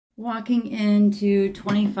Walking into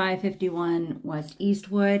 2551 West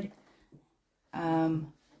Eastwood, a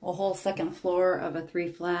whole second floor of a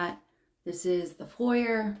 3-flat. This is the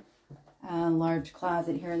foyer, large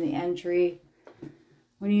closet here in the entry.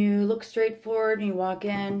 When you look straight forward and you walk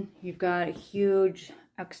in, you've got a huge,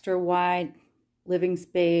 extra wide living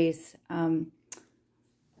space.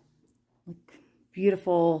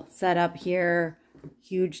 Beautiful setup here,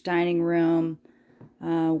 huge dining room,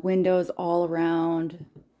 windows all around.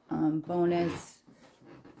 Bonus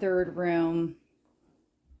third room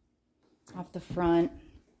off the front.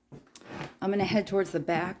 I'm going to head towards the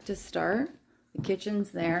back to start. The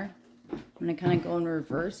kitchen's there. I'm going to kind of go in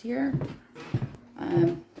reverse here.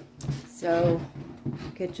 So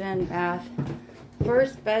kitchen, bath,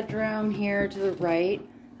 first bedroom here to the right.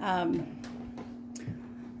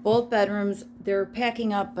 Both bedrooms, they're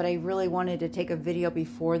packing up, but I really wanted to take a video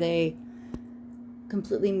before they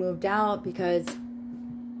completely moved out because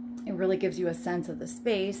it really gives you a sense of the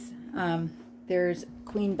space. There's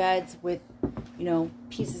queen beds with,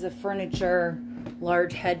 pieces of furniture,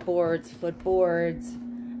 large headboards, footboards,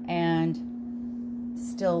 and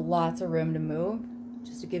still lots of room to move.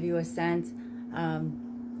 Just to give you a sense.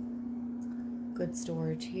 Good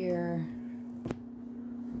storage here.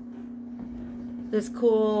 This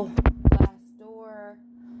cool glass door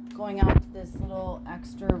going out to this little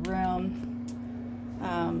extra room.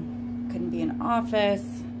 Couldn't be an office.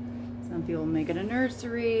 Some people make it a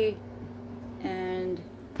nursery, and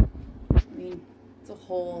it's a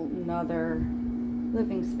whole nother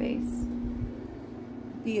living space.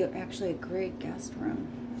 Be actually a great guest room.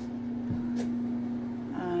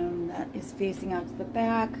 That is facing out to the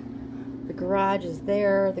back. The garage is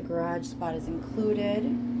there. The garage spot is included.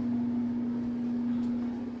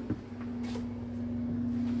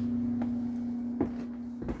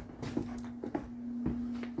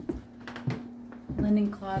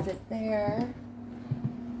 Linen closet there.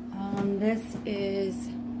 This is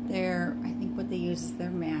their, I think what they use is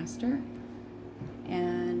their master,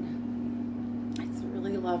 and it's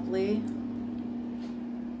really lovely.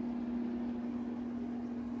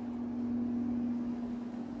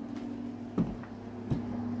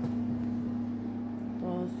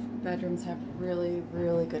 Both bedrooms have really,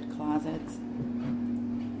 really good closets.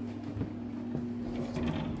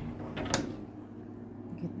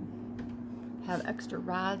 Have extra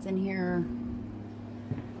rods in here.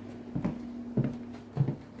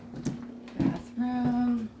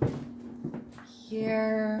 Bathroom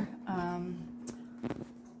here.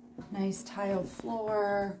 Nice tile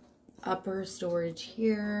floor. Upper storage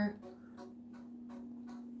here.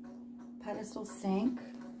 Pedestal sink.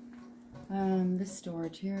 This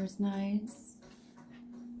storage here is nice.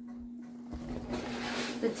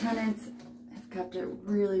 The tenants have kept it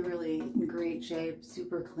really, really in great shape.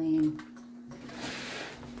 Super clean.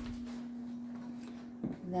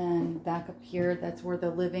 Then back up here, that's where the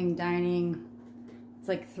living, dining, it's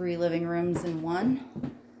like 3 living rooms in one,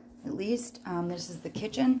 at least. This is the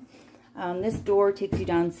kitchen. This door takes you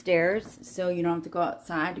downstairs, so you don't have to go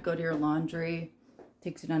outside to go to your laundry.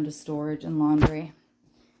 Takes you down to storage and laundry.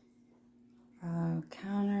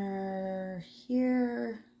 Counter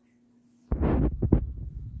here.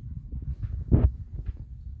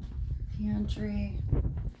 Pantry.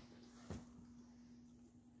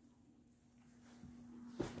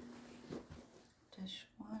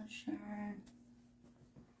 Dishwasher.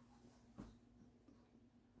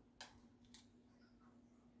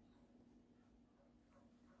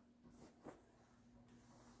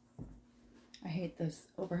 I hate this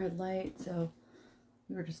overhead light, so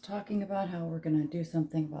we were just talking about how we're going to do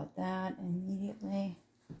something about that immediately.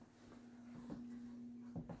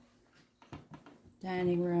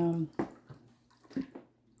 Dining room.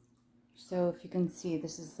 So if you can see,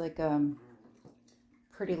 this is like a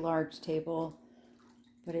pretty large table,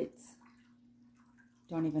 but it's,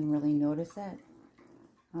 don't even really notice it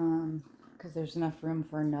because there's enough room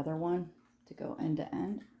for another one to go end to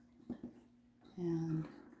end. And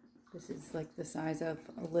this is like the size of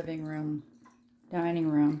a living room, dining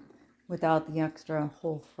room, without the extra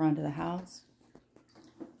whole front of the house.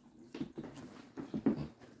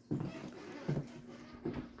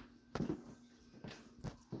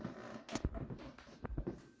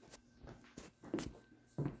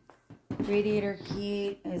 Radiator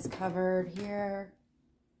heat is covered here.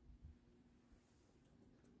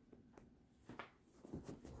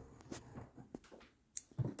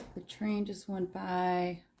 The train just went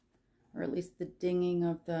by, or at least the dinging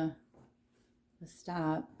of the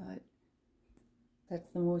stop, but that's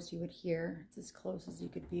the most you would hear. It's as close as you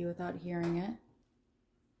could be without hearing it.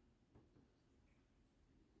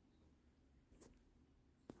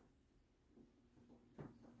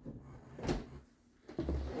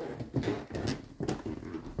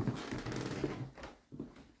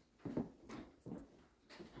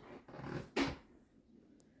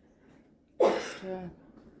 Extra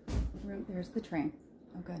room. There's the train.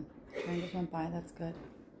 Oh, good. Train just went by. That's good.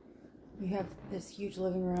 You have this huge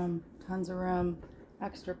living room, tons of room,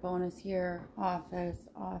 extra bonus here, office,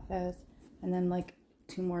 and then like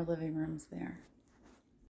 2 more living rooms there.